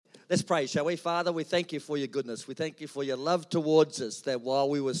Let's pray, shall we? Father, we thank you for your goodness. We thank you for your love towards us, that while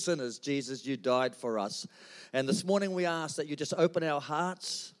we were sinners, Jesus, you died for us. And this morning we ask that you just open our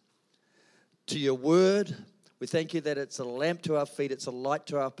hearts to your word. We thank you that it's a lamp to our feet, it's a light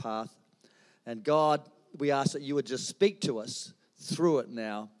to our path. And God, we ask that you would just speak to us through it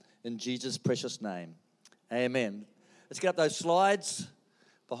now, in Jesus' precious name. Amen. Let's get up those slides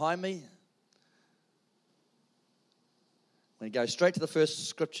behind me. We go straight to the first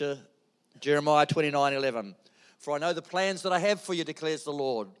scripture, Jeremiah 29:11. For I know the plans that I have for you, declares the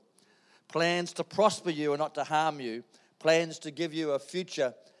Lord. Plans to prosper you and not to harm you. Plans to give you a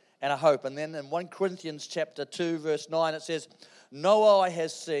future and a hope. And then in 1 Corinthians chapter 2, verse 9, it says, no eye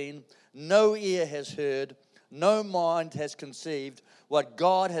has seen, no ear has heard, no mind has conceived what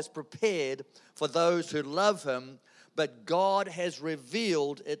God has prepared for those who love him, but God has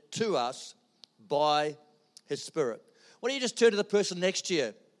revealed it to us by his Spirit. Why don't you just turn to the person next to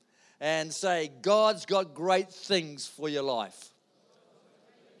you and say, God's got great things for your life.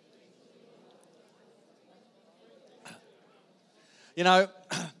 You know,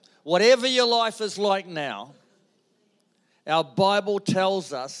 whatever your life is like now, our Bible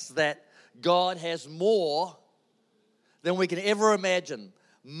tells us that God has more than we can ever imagine,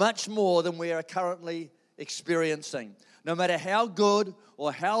 much more than we are currently experiencing. No matter how good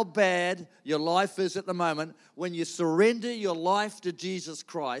or how bad your life is at the moment, when you surrender your life to Jesus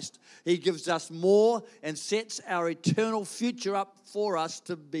Christ, he gives us more and sets our eternal future up for us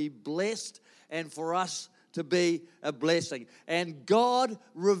to be blessed and for us to be a blessing. And God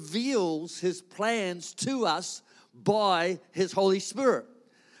reveals his plans to us by his Holy Spirit.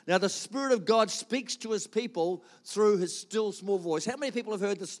 Now, the Spirit of God speaks to his people through his still small voice. How many people have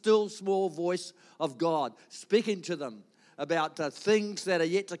heard the still small voice of God speaking to them about things that are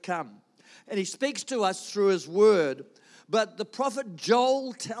yet to come? And he speaks to us through his word. But the prophet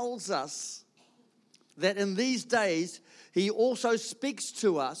Joel tells us that in these days, he also speaks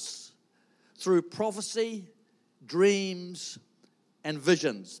to us through prophecy, dreams, and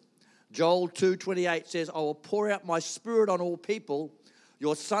visions. Joel 2:28 says, I will pour out my Spirit on all people.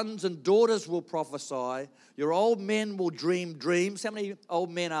 Your sons and daughters will prophesy. Your old men will dream dreams. How many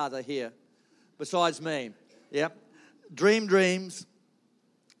old men are there here besides me? Yep. Dream dreams.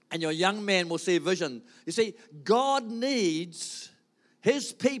 And your young men will see vision. You see, God needs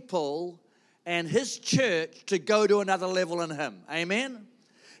his people and his church to go to another level in him. Amen?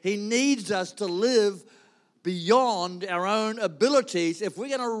 He needs us to live beyond our own abilities. If we're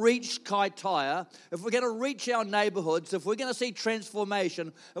going to reach Kaitaia, if we're going to reach our neighborhoods, if we're going to see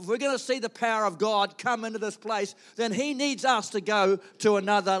transformation, if we're going to see the power of God come into this place, then he needs us to go to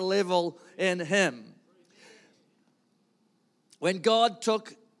another level in him. When God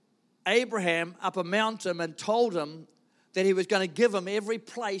took Abraham up a mountain and told him that he was going to give him every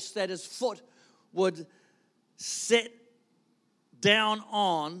place that his foot would set down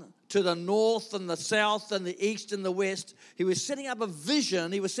on, to the north and the south and the east and the west. He was setting up a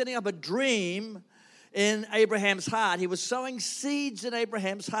vision. He was setting up a dream in Abraham's heart. He was sowing seeds in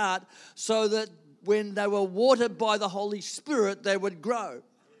Abraham's heart so that when they were watered by the Holy Spirit, they would grow.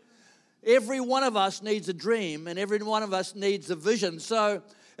 Every one of us needs a dream and every one of us needs a vision. So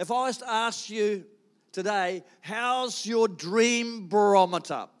if I was to ask you today, how's your dream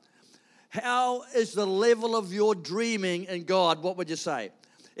barometer? How is the level of your dreaming in God? What would you say?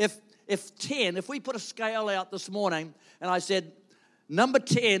 If we put a scale out this morning and I said, number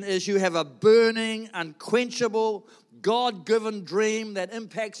 10 is you have a burning, unquenchable, God-given dream that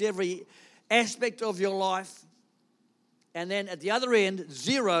impacts every aspect of your life. And then at the other end,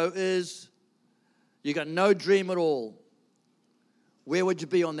 0 is you got no dream at all. Where would you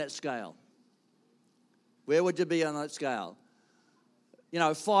be on that scale? Where would you be on that scale?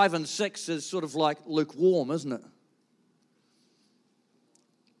 5 and 6 is sort of like lukewarm, isn't it?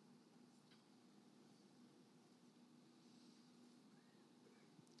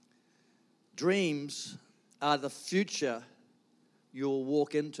 Dreams are the future you'll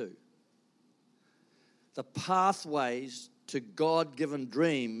walk into. The pathways to God-given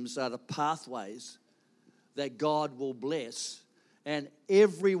dreams are the pathways that God will bless. And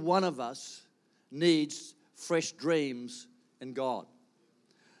every one of us needs fresh dreams in God.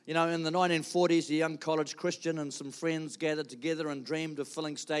 In the 1940s, a young college Christian and some friends gathered together and dreamed of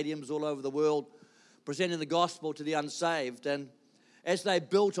filling stadiums all over the world, presenting the gospel to the unsaved. And as they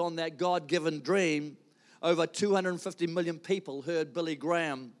built on that God-given dream, over 250 million people heard Billy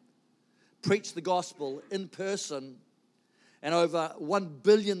Graham preach the gospel in person, and over 1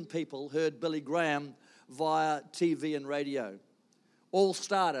 billion people heard Billy Graham via TV and radio. All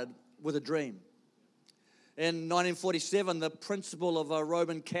started with a dream. In 1947, the principal of a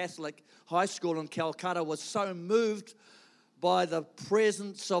Roman Catholic high school in Calcutta was so moved by the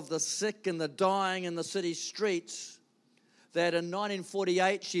presence of the sick and the dying in the city streets that in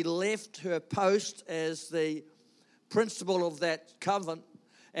 1948 she left her post as the principal of that convent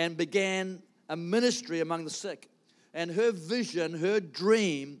and began a ministry among the sick. And her vision, her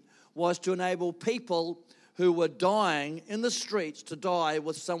dream, was to enable people who were dying in the streets to die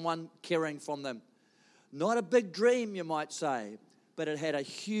with someone caring for them. Not a big dream, you might say, but it had a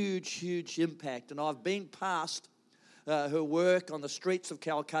huge, huge impact. And I've been past her work on the streets of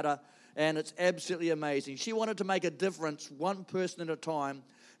Calcutta, and it's absolutely amazing. She wanted to make a difference, one person at a time.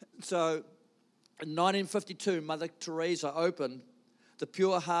 So in 1952, Mother Teresa opened the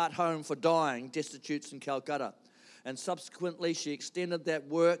Pure Heart Home for Dying Destitutes in Calcutta. And subsequently, she extended that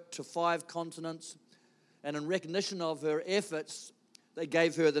work to 5 continents. And in recognition of her efforts, they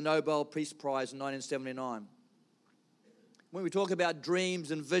gave her the Nobel Peace Prize in 1979. When we talk about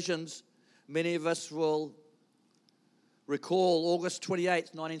dreams and visions, many of us will recall August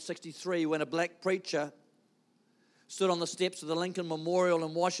 28th, 1963, when a black preacher stood on the steps of the Lincoln Memorial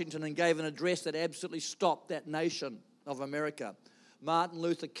in Washington and gave an address that absolutely stopped that nation of America. Martin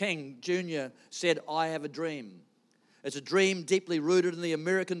Luther King Jr. said, "I have a dream." It's a dream deeply rooted in the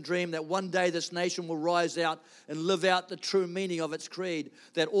American dream that one day this nation will rise out and live out the true meaning of its creed,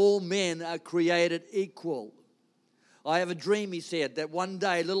 that all men are created equal. I have a dream, he said, that one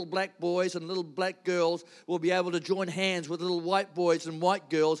day little black boys and little black girls will be able to join hands with little white boys and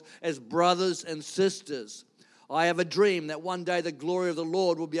white girls as brothers and sisters. I have a dream that one day the glory of the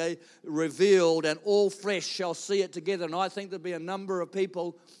Lord will be revealed and all flesh shall see it together. And I think there'll be a number of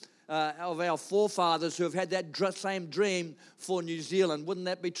people of our forefathers who have had that same dream for New Zealand. Wouldn't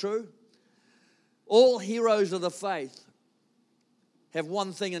that be true? All heroes of the faith have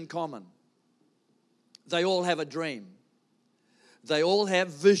one thing in common. They all have a dream. They all have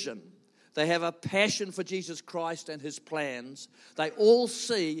vision. They have a passion for Jesus Christ and his plans. They all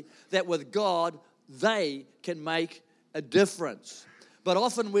see that with God, they can make a difference. But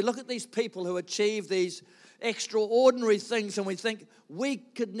often we look at these people who achieve these extraordinary things and we think, we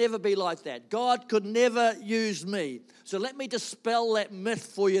could never be like that. God could never use me. So let me dispel that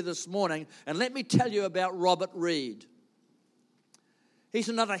myth for you this morning and let me tell you about Robert Reed. He's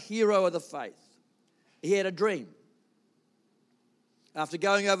another hero of the faith. He had a dream. After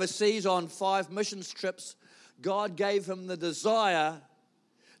going overseas on 5 missions trips, God gave him the desire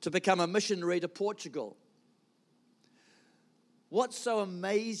to become a missionary to Portugal. What's so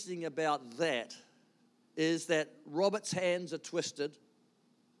amazing about that is that Robert's hands are twisted.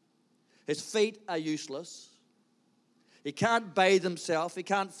 His feet are useless. He can't bathe himself. He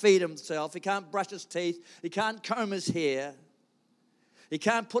can't feed himself. He can't brush his teeth. He can't comb his hair. He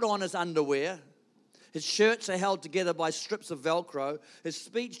can't put on his underwear. His shirts are held together by strips of Velcro. His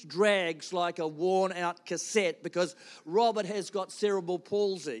speech drags like a worn-out cassette because Robert has got cerebral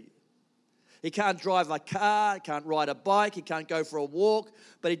palsy. He can't drive a car, he can't ride a bike, he can't go for a walk,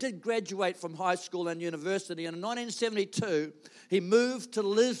 but he did graduate from high school and university, and in 1972, he moved to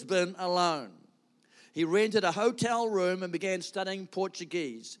Lisbon alone. He rented a hotel room and began studying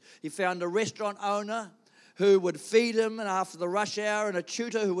Portuguese. He found a restaurant owner who would feed him after the rush hour and a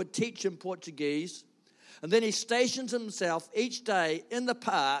tutor who would teach him Portuguese. And then he stationed himself each day in the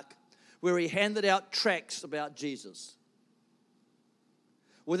park where he handed out tracts about Jesus.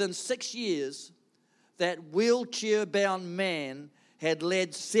 Within 6 years, that wheelchair-bound man had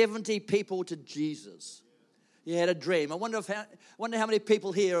led 70 people to Jesus. He had a dream. I wonder how many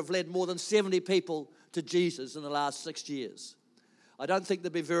people here have led more than 70 people to Jesus in the last 6 years. I don't think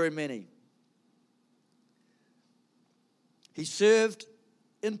there'd be very many. He served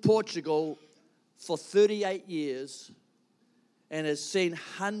in Portugal for 38 years and has seen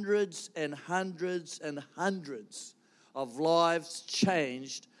hundreds and hundreds and hundreds of lives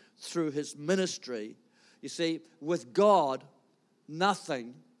changed through his ministry. You see, with God,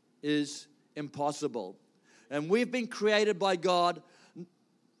 nothing is impossible. And we've been created by God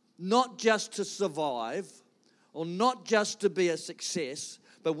not just to survive or not just to be a success,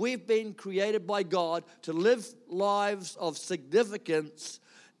 but we've been created by God to live lives of significance,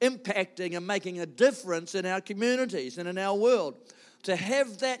 impacting and making a difference in our communities and in our world. To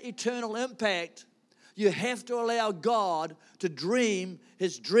have that eternal impact, you have to allow God to dream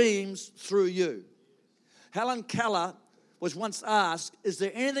his dreams through you. Helen Keller was once asked, is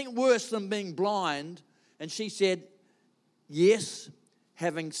there anything worse than being blind? And she said, yes,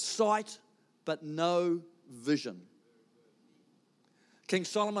 having sight but no vision. King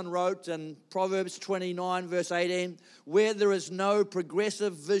Solomon wrote in Proverbs 29, verse 18, where there is no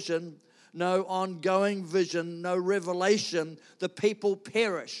progressive vision, no ongoing vision, no revelation, the people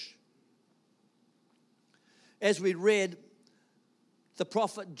perish. As we read, the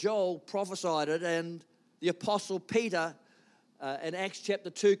prophet Joel prophesied it, and the apostle Peter in Acts chapter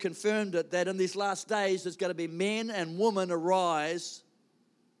 2 confirmed it, that in these last days there's going to be men and women arise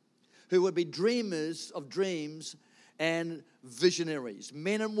who would be dreamers of dreams and visionaries.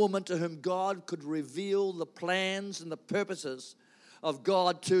 Men and women to whom God could reveal the plans and the purposes of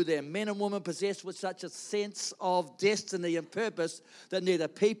God to them. Men and women possessed with such a sense of destiny and purpose that neither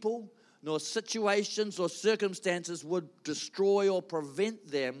people nor situations or circumstances would destroy or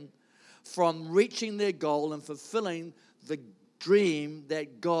prevent them from reaching their goal and fulfilling the dream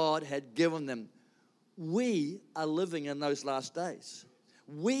that God had given them. We are living in those last days.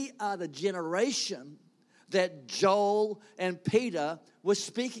 We are the generation that Joel and Peter were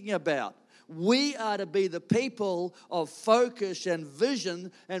speaking about. We are to be the people of focus and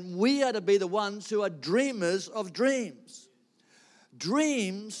vision, and we are to be the ones who are dreamers of dreams.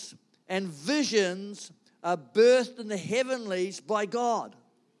 Dreams and visions are birthed in the heavenlies by God,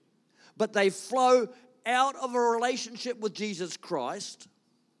 but they flow out of a relationship with Jesus Christ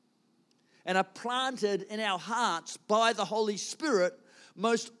and are planted in our hearts by the Holy Spirit,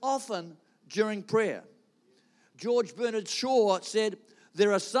 most often during prayer. George Bernard Shaw said,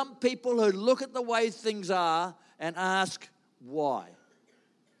 there are some people who look at the way things are and ask why.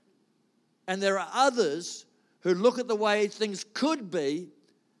 And there are others who look at the way things could be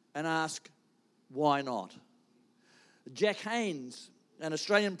and ask why not. Jack Haynes, an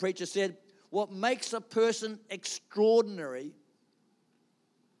Australian preacher, said, what makes a person extraordinary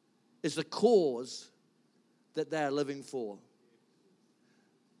is the cause that they are living for.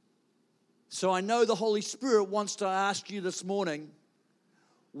 So I know the Holy Spirit wants to ask you this morning,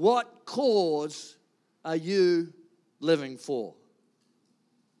 what cause are you living for?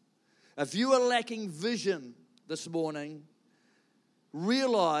 If you are lacking vision this morning,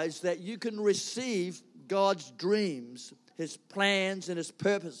 realize that you can receive God's dreams, His plans and His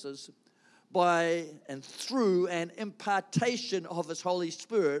purposes by and through an impartation of His Holy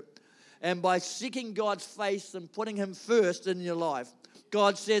Spirit, and by seeking God's face and putting Him first in your life.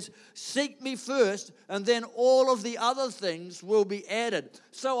 God says, seek me first, and then all of the other things will be added.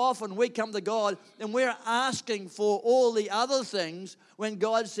 So often we come to God and we're asking for all the other things when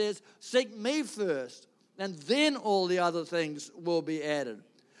God says, seek me first, and then all the other things will be added.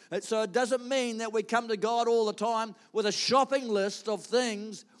 And so it doesn't mean that we come to God all the time with a shopping list of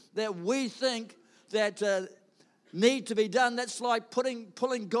things that we think that need to be done. That's like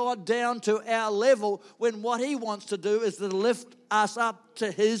pulling God down to our level when what He wants to do is to lift us up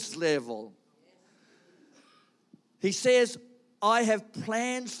to His level. He says, I have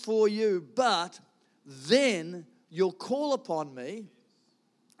plans for you, but then you'll call upon me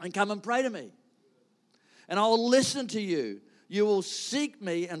and come and pray to me. And I will listen to you. You will seek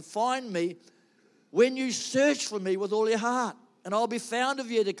me and find me when you search for me with all your heart. And I'll be found of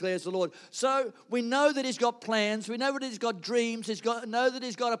you, declares the Lord. So we know that He's got plans. We know that He's got dreams. Know that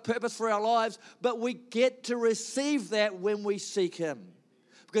He's got a purpose for our lives. But we get to receive that when we seek Him.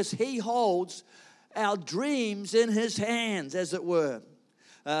 Because He holds our dreams in His hands, as it were.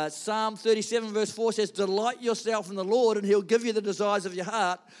 Psalm 37 verse 4 says, delight yourself in the Lord and He'll give you the desires of your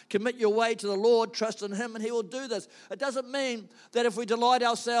heart. Commit your way to the Lord, trust in Him, and He will do this. It doesn't mean that if we delight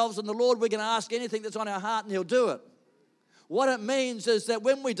ourselves in the Lord, we're going to ask anything that's on our heart and He'll do it. What it means is that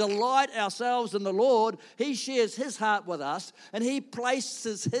when we delight ourselves in the Lord, He shares His heart with us, and He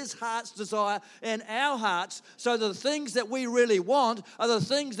places His heart's desire in our hearts, so the things that we really want are the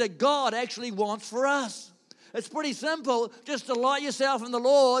things that God actually wants for us. It's pretty simple. Just delight yourself in the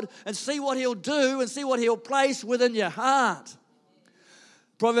Lord and see what He'll do and see what He'll place within your heart.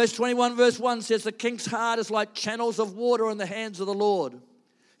 Proverbs 21 verse 1 says, the king's heart is like channels of water in the hands of the Lord.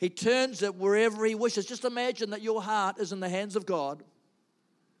 He turns it wherever He wishes. Just imagine that your heart is in the hands of God.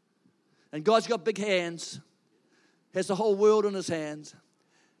 And God's got big hands. Has the whole world in His hands.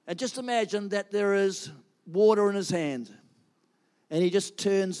 And just imagine that there is water in His hand. And He just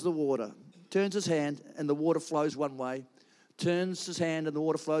turns the water. Turns His hand and the water flows one way. Turns His hand and the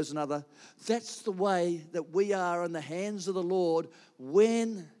water flows another. That's the way that we are in the hands of the Lord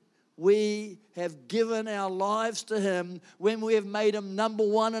when we have given our lives to Him, when we have made Him number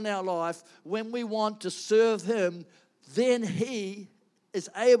one in our life, when we want to serve Him, then He is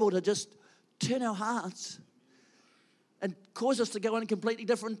able to just turn our hearts and cause us to go in a completely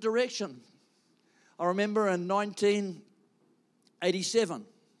different direction. I remember in 1987,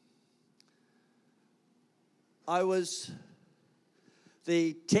 I was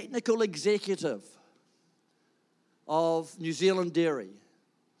the technical executive of New Zealand Dairy.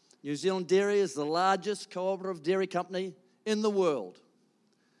 New Zealand Dairy is the largest cooperative dairy company in the world.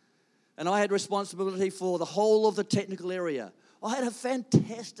 And I had responsibility for the whole of the technical area. I had a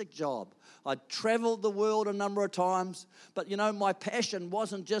fantastic job. I traveled the world a number of times, but my passion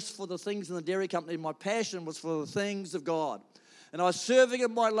wasn't just for the things in the dairy company. My passion was for the things of God. And I was serving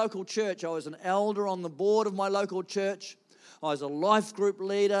in my local church. I was an elder on the board of my local church. I was a life group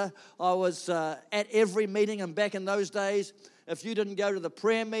leader. I was at every meeting, and back in those days, if you didn't go to the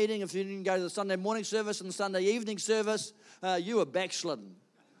prayer meeting, if you didn't go to the Sunday morning service and the Sunday evening service, you were backslidden.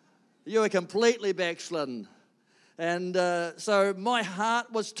 You were completely backslidden. And so my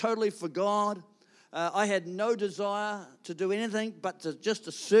heart was totally for God. I had no desire to do anything but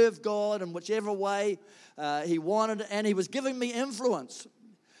to serve God in whichever way He wanted. And He was giving me influence.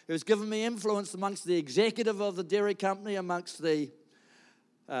 He was giving me influence amongst the executive of the dairy company, amongst the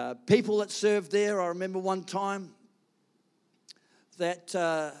people that served there. I remember one time that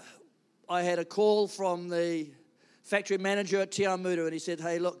I had a call from the factory manager at Te Awamutu, and he said,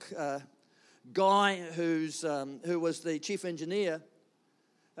 "Hey, look, Guy, who was the chief engineer,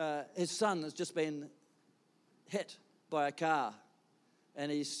 his son has just been hit by a car,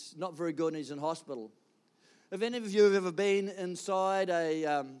 and he's not very good, and he's in hospital." If any of you have ever been inside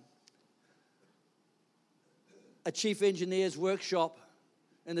a chief engineer's workshop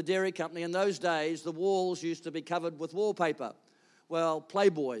in the dairy company, in those days, the walls used to be covered with wallpaper. Well,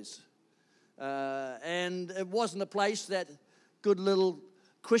 Playboys. And it wasn't a place that good little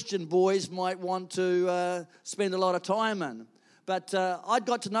Christian boys might want to spend a lot of time in. But I'd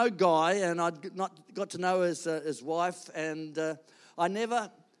got to know Guy, and I'd not got to know his wife, and I never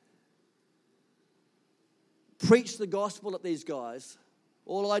preached the gospel at these guys.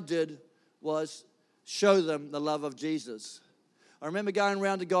 All I did was show them the love of Jesus. I remember going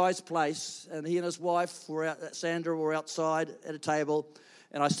around to Guy's place, and he and his wife, Sandra, were outside at a table,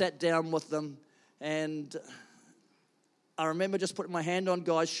 and I sat down with them, and I remember just putting my hand on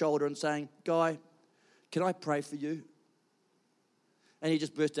Guy's shoulder and saying, "Guy, can I pray for you?" And he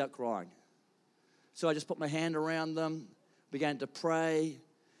just burst out crying. So I just put my hand around them, began to pray,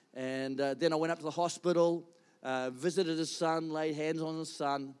 and then I went up to the hospital, visited his son, laid hands on his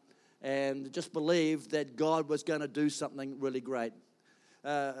son, and just believed that God was going to do something really great.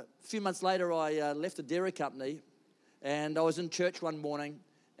 A few months later, I left the dairy company, and I was in church one morning,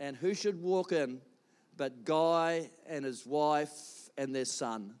 and who should walk in but Guy and his wife and their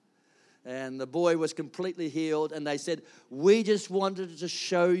son. And the boy was completely healed, and they said, "We just wanted to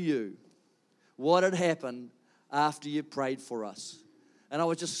show you what had happened after you prayed for us." And I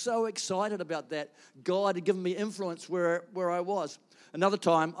was just so excited about that. God had given me influence where I was. Another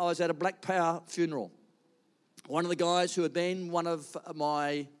time, I was at a Black Power funeral. One of the guys who had been in one of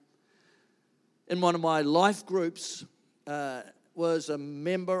my life groups was a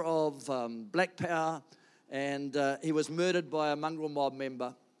member of Black Power, and he was murdered by a mongrel mob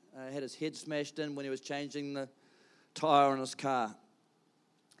member. Had his head smashed in when he was changing the tyre on his car.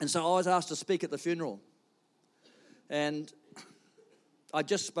 And so I was asked to speak at the funeral. And I'd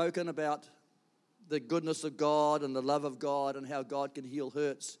just spoken about the goodness of God and the love of God and how God can heal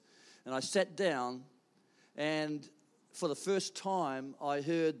hurts. And I sat down, and for the first time, I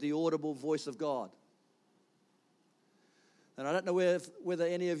heard the audible voice of God. And I don't know whether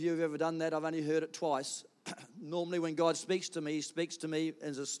any of you have ever done that. I've only heard it twice. Normally when God speaks to me, He speaks to me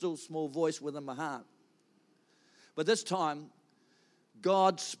as a still small voice within my heart. But this time,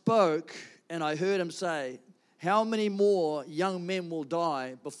 God spoke, and I heard Him say, "How many more young men will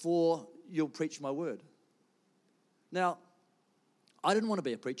die before you'll preach my word?" Now, I didn't want to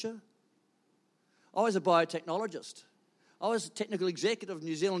be a preacher. I was a biotechnologist. I was a technical executive of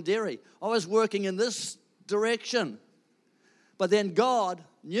New Zealand Dairy. I was working in this direction. But then God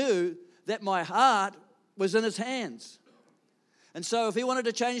knew that my heart was in His hands. And so if He wanted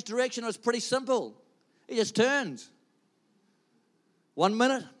to change direction, it was pretty simple. He just turned. 1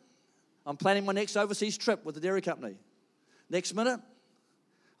 minute, I'm planning my next overseas trip with the dairy company. Next minute,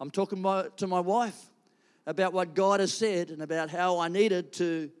 I'm talking to my wife about what God has said and about how I needed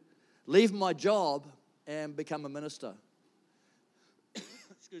to leave my job and become a minister.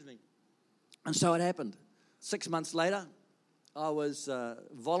 Excuse me. And so it happened. 6 months later, I was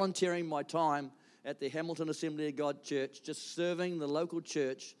volunteering my time at the Hamilton Assembly of God Church, just serving the local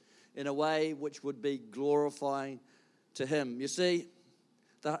church in a way which would be glorifying to Him. You see,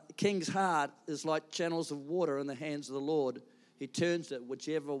 the King's heart is like channels of water in the hands of the Lord. He turns it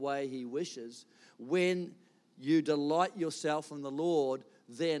whichever way He wishes. When you delight yourself in the Lord,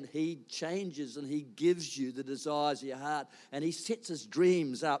 then He changes and He gives you the desires of your heart, and He sets His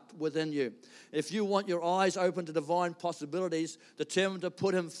dreams up within you. If you want your eyes open to divine possibilities, determined to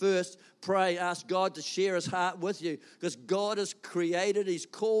put Him first, pray, ask God to share His heart with you, because God has created, He's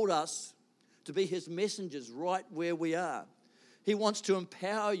called us to be His messengers right where we are. He wants to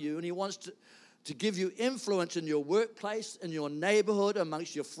empower you, and He wants to give you influence in your workplace, in your neighborhood,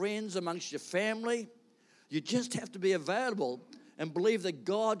 amongst your friends, amongst your family. You just have to be available and believe that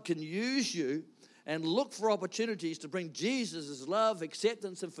God can use you, and look for opportunities to bring Jesus' love,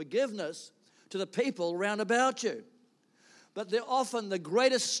 acceptance, and forgiveness to the people round about you. But they're often the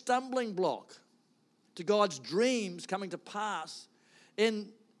greatest stumbling block to God's dreams coming to pass in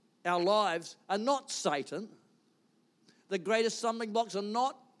our lives are not Satan. The greatest stumbling blocks are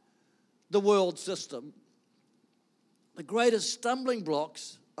not the world system. The greatest stumbling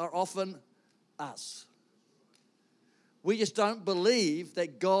blocks are often us. We just don't believe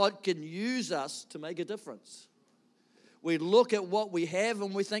that God can use us to make a difference. We look at what we have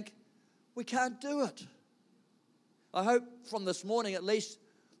and we think, we can't do it. I hope from this morning at least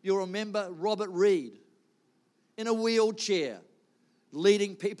you'll remember Robert Reed in a wheelchair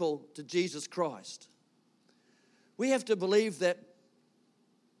leading people to Jesus Christ. We have to believe that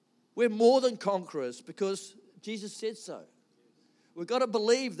we're more than conquerors because Jesus said so. We've got to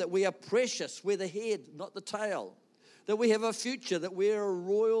believe that we are precious. We're the head, not the tail. That we have a future, that we're a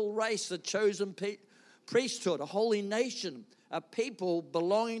royal race, a chosen priesthood, a holy nation, a people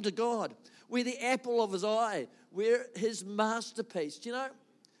belonging to God. We're the apple of His eye. We're His masterpiece. Do you know,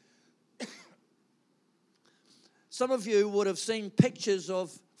 some of you would have seen pictures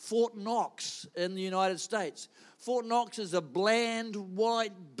of Fort Knox in the United States. Fort Knox is a bland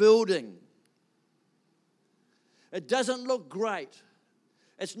white building. It doesn't look great.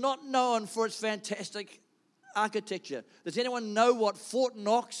 It's not known for its fantastic architecture. Does anyone know what Fort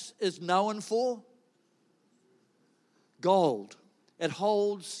Knox is known for? Gold. It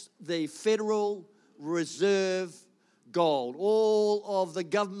holds the Federal Reserve gold. All of the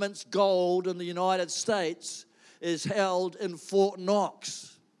government's gold in the United States is held in Fort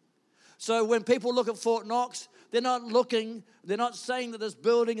Knox. So when people look at Fort Knox, they're not saying that this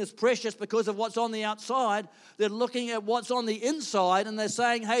building is precious because of what's on the outside. They're looking at what's on the inside and they're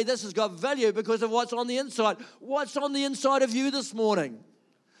saying, hey, this has got value because of what's on the inside. What's on the inside of you this morning?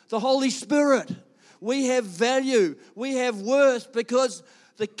 The Holy Spirit. We have value. We have worth because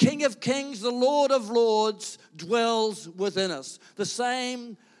the King of Kings, the Lord of Lords dwells within us. The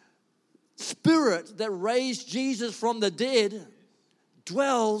same Spirit that raised Jesus from the dead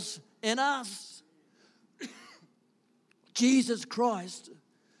dwells in us. Jesus Christ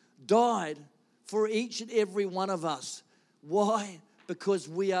died for each and every one of us. Why? Because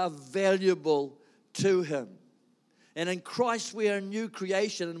we are valuable to Him. And in Christ we are a new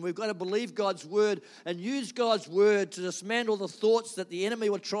creation, and we've got to believe God's word and use God's word to dismantle the thoughts that the enemy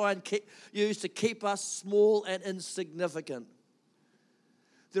will try and use to keep us small and insignificant.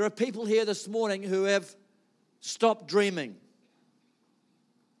 There are people here this morning who have stopped dreaming.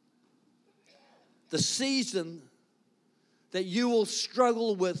 The season that you will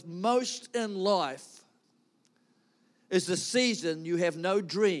struggle with most in life is the season you have no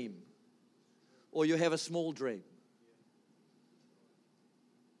dream or you have a small dream.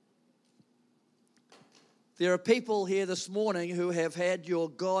 There are people here this morning who have had your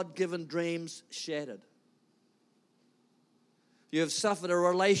God-given dreams shattered. You have suffered a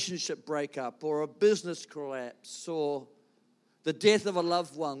relationship breakup or a business collapse or the death of a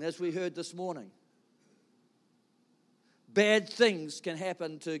loved one, as we heard this morning. Bad things can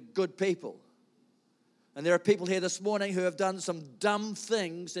happen to good people. And there are people here this morning who have done some dumb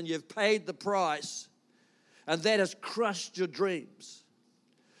things and you've paid the price, and that has crushed your dreams.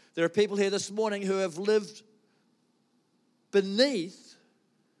 There are people here this morning who have lived beneath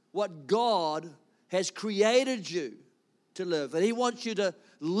what God has created you to live. And He wants you to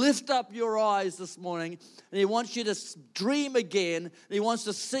lift up your eyes this morning, and He wants you to dream again, and He wants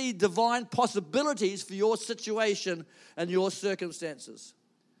to see divine possibilities for your situation and your circumstances.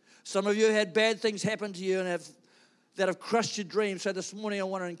 Some of you had bad things happen to you and that have crushed your dreams. So this morning I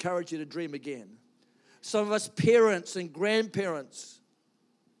want to encourage you to dream again. Some of us parents and grandparents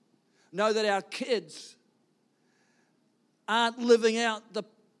know that our kids aren't living out the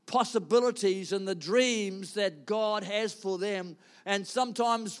possibilities and the dreams that God has for them. And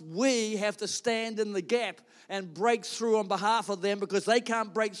sometimes we have to stand in the gap and break through on behalf of them because they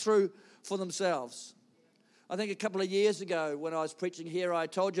can't break through for themselves. I think a couple of years ago when I was preaching here, I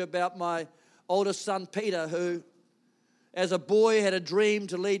told you about my oldest son, Peter, who as a boy had a dream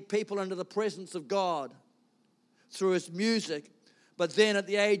to lead people into the presence of God through his music. But then at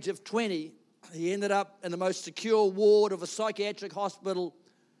the age of 20, he ended up in the most secure ward of a psychiatric hospital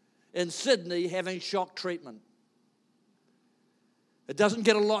in Sydney having shock treatment. It doesn't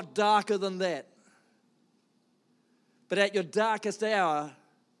get a lot darker than that. But at your darkest hour,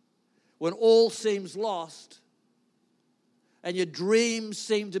 when all seems lost and your dreams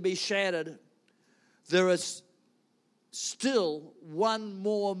seem to be shattered, there is still one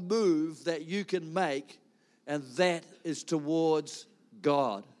more move that you can make, and that is towards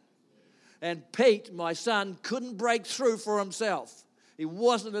God. And Pete, my son, couldn't break through for himself. He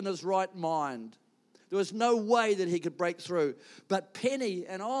wasn't in his right mind. There was no way that he could break through. But Penny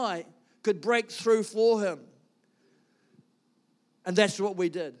and I could break through for him. And that's what we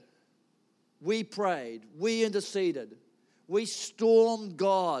did. We prayed. We interceded. We stormed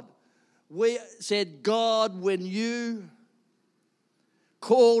God. We said, God, when you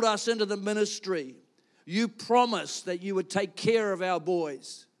called us into the ministry, you promised that you would take care of our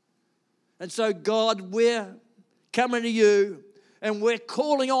boys. And so, God, we're coming to you and we're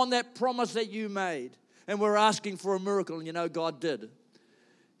calling on that promise that you made. And we're asking for a miracle. And you know, God did.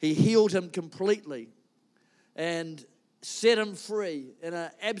 He healed him completely and set him free in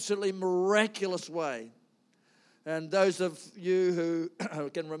an absolutely miraculous way. And those of you who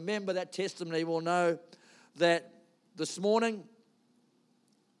can remember that testimony will know that this morning,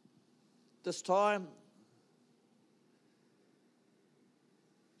 this time,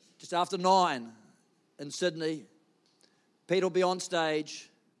 just after 9 in Sydney, Pete will be on stage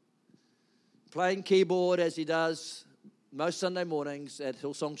playing keyboard as he does most Sunday mornings at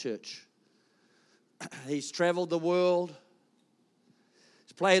Hillsong Church. He's traveled the world.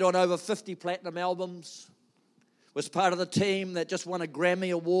 He's played on over 50 platinum albums. Was part of the team that just won a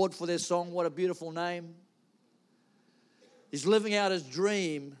Grammy Award for their song, What a Beautiful Name. He's living out his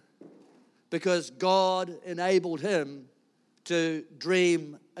dream because God enabled him to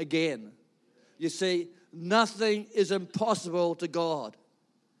dream again. You see, nothing is impossible to God.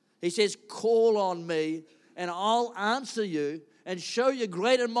 He says, call on me and I'll answer you and show you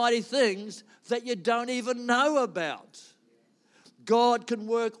great and mighty things that you don't even know about. God can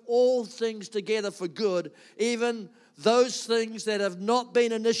work all things together for good, even those things that have not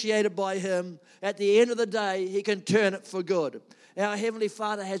been initiated by him. At the end of the day, he can turn it for good. Our Heavenly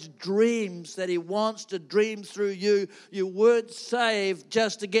Father has dreams that he wants to dream through you. You weren't saved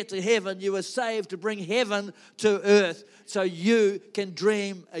just to get to heaven. You were saved to bring heaven to earth so you can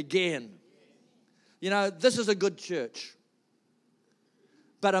dream again. You know, this is a good church.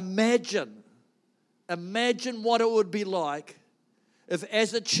 But imagine what it would be like if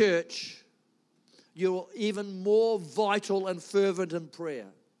as a church you were even more vital and fervent in prayer.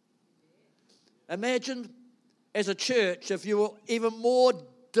 Imagine as a church if you were even more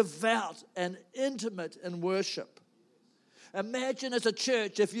devout and intimate in worship. Imagine as a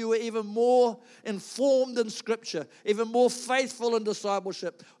church if you were even more informed in Scripture, even more faithful in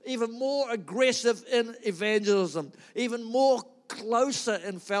discipleship, even more aggressive in evangelism, even more closer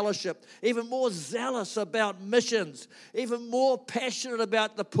in fellowship, even more zealous about missions, even more passionate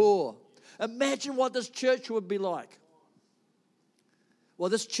about the poor. Imagine what this church would be like. Well,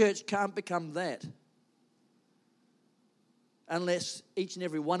 this church can't become that unless each and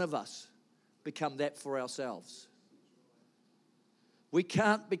every one of us become that for ourselves. We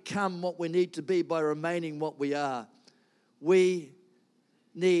can't become what we need to be by remaining what we are. We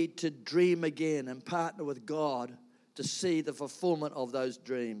need to dream again and partner with God to see the fulfillment of those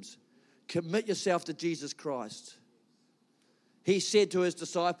dreams. Commit yourself to Jesus Christ. He said to his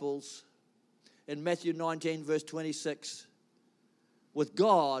disciples in Matthew 19, verse 26, with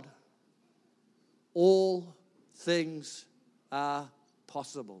God, all things are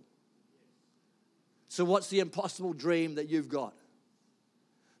possible. So what's the impossible dream that you've got?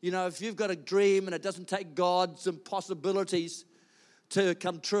 You know, if you've got a dream and it doesn't take God's impossibilities to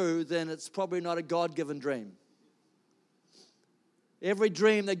come true, then it's probably not a God-given dream. Every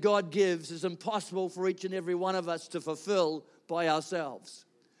dream that God gives is impossible for each and every one of us to fulfill by ourselves,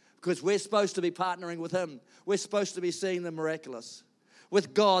 because we're supposed to be partnering with him. We're supposed to be seeing the miraculous.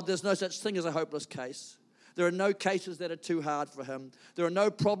 With God, there's no such thing as a hopeless case. There are no cases that are too hard for him. There are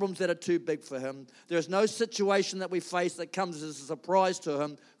no problems that are too big for him. There is no situation that we face that comes as a surprise to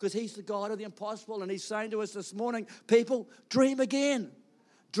him, because he's the God of the impossible. And he's saying to us this morning, people, dream again.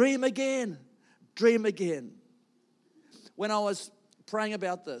 Dream again. Dream again. When I was praying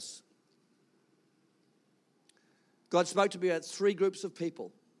about this, God spoke to me about 3 groups of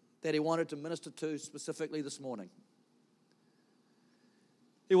people that he wanted to minister to specifically this morning.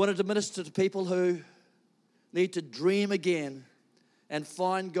 He wanted to minister to people who need to dream again and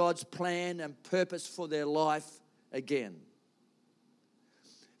find God's plan and purpose for their life again.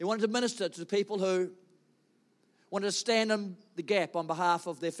 He wanted to minister to people who wanted to stand in the gap on behalf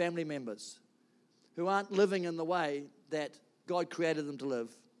of their family members who aren't living in the way that God created them to live.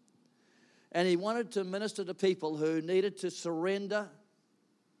 And he wanted to minister to people who needed to surrender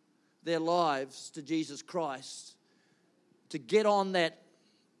their lives to Jesus Christ to get on that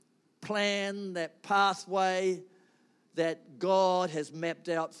plan, that pathway that God has mapped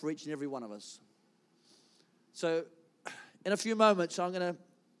out for each and every one of us. So in a few moments, I'm going to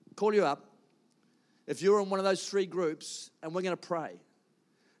call you up if you're in one of those three groups, and we're going to pray.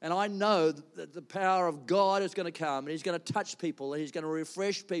 And I know that the power of God is going to come, and he's going to touch people, and he's going to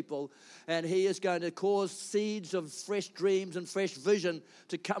refresh people, and he is going to cause seeds of fresh dreams and fresh vision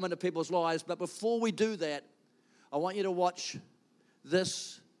to come into people's lives. But before we do that, I want you to watch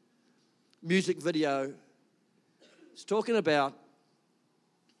this music video. It's talking about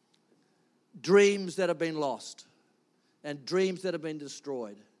dreams that have been lost and dreams that have been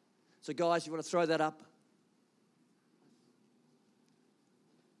destroyed. So guys, you want to throw that up?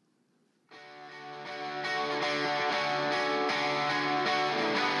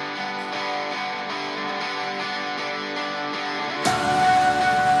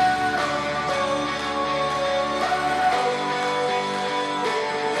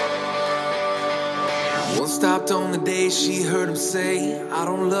 One stopped on the day she heard him say, I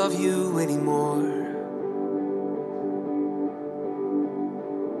don't love you anymore.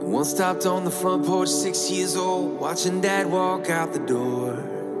 One stopped on the front porch, 6 years old, watching Dad walk out the door.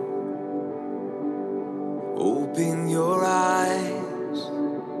 Open your eyes,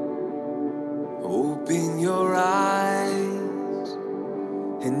 open your eyes,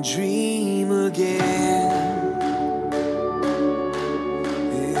 and dream again.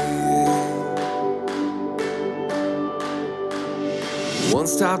 Yeah. One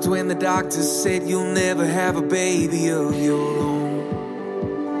stopped when the doctor said you'll never have a baby of your own.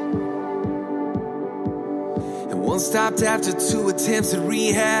 One stopped after 2 attempts at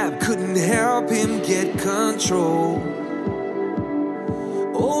rehab, couldn't help him get control.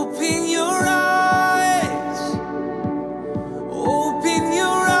 Open your eyes, open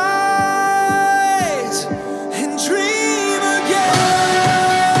your eyes, and dream again.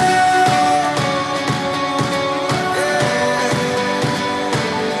 Yeah.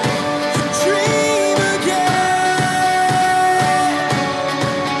 And dream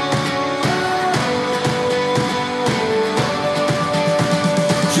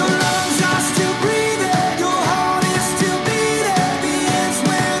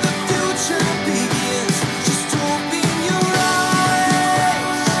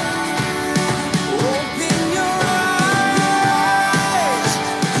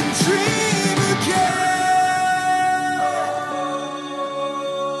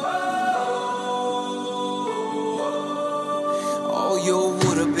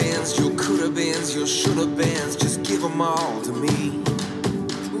your shoulda beens, just give them all to me.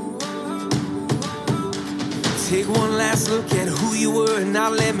 Take one last look at who you were, and now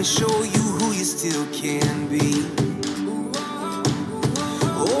let me show you who you still can be.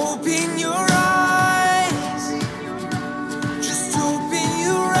 Open your eyes, just open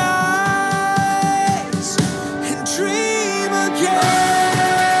your eyes, and dream again.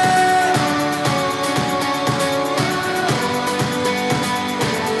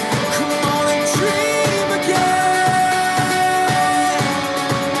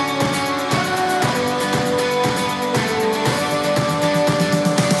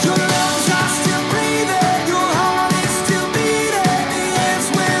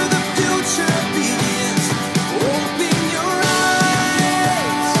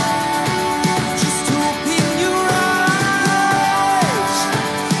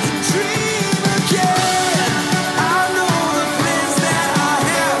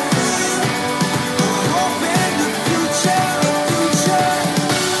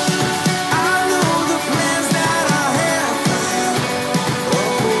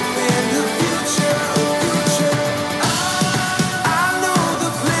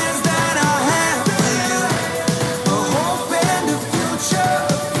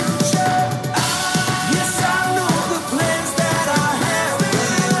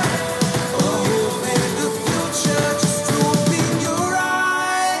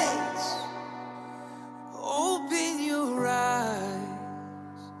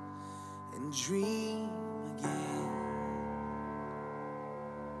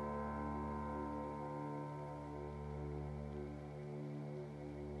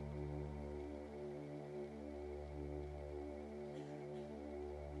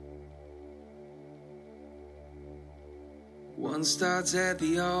 One starts at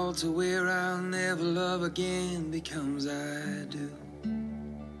the altar where I'll never love again becomes I do.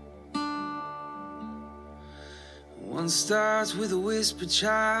 One starts with a whisper,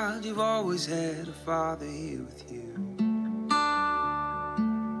 child, you've always had a father here with you.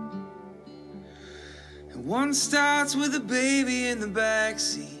 And one starts with a baby in the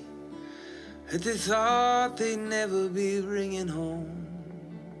backseat that they thought they'd never be bringing home.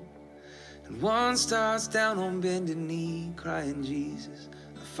 And one starts down on bended knee, crying, Jesus,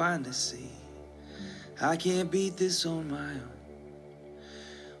 I finally see I can't beat this on my own.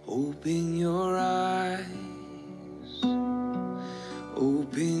 Open your eyes,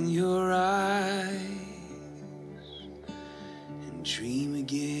 open your eyes, and dream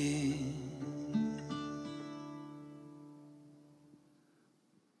again.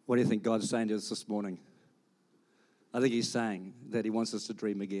 What do you think God's saying to us this morning? I think he's saying that he wants us to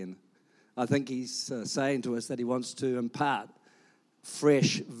dream again. I think he's saying to us that he wants to impart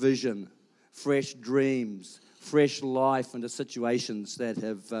fresh vision, fresh dreams, fresh life into situations that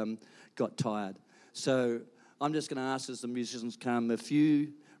have got tired. So I'm just going to ask as the musicians come, if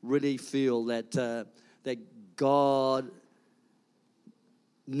you really feel that that God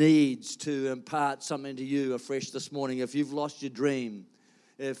needs to impart something to you afresh this morning, if you've lost your dream,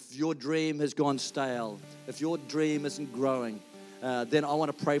 if your dream has gone stale, if your dream isn't growing, then I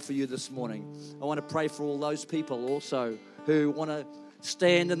want to pray for you this morning. I want to pray for all those people also who want to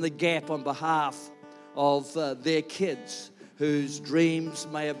stand in the gap on behalf of their kids whose dreams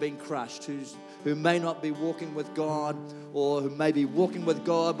may have been crushed, who may not be walking with God, or who may be walking with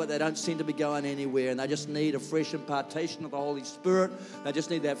God but they don't seem to be going anywhere, and they just need a fresh impartation of the Holy Spirit. They just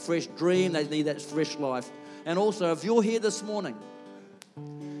need that fresh dream. They need that fresh life. And also, if you're here this morning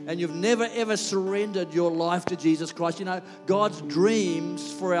and you've never ever surrendered your life to Jesus Christ, you know, God's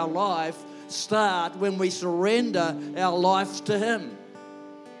dreams for our life start when we surrender our lives to Him.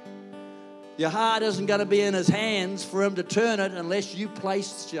 Your heart isn't going to be in His hands for Him to turn it unless you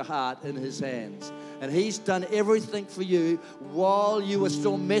place your heart in His hands. And He's done everything for you while you were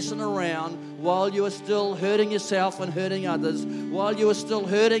still messing around, while you were still hurting yourself and hurting others, while you were still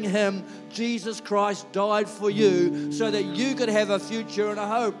hurting Him. Jesus Christ died for you so that you could have a future and a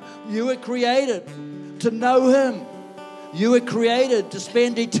hope. You were created to know Him. You were created to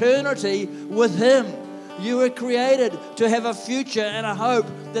spend eternity with Him. You were created to have a future and a hope,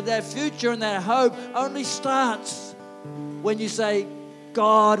 that future and that hope only starts when you say,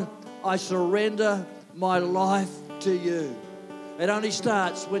 God, I surrender my life to you. It only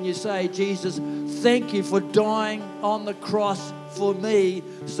starts when you say, Jesus, thank you for dying on the cross for me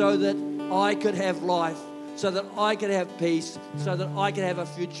so that I could have life, so that I could have peace, so that I could have a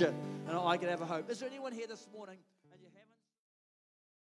future and I could have a hope. Is there anyone here this morning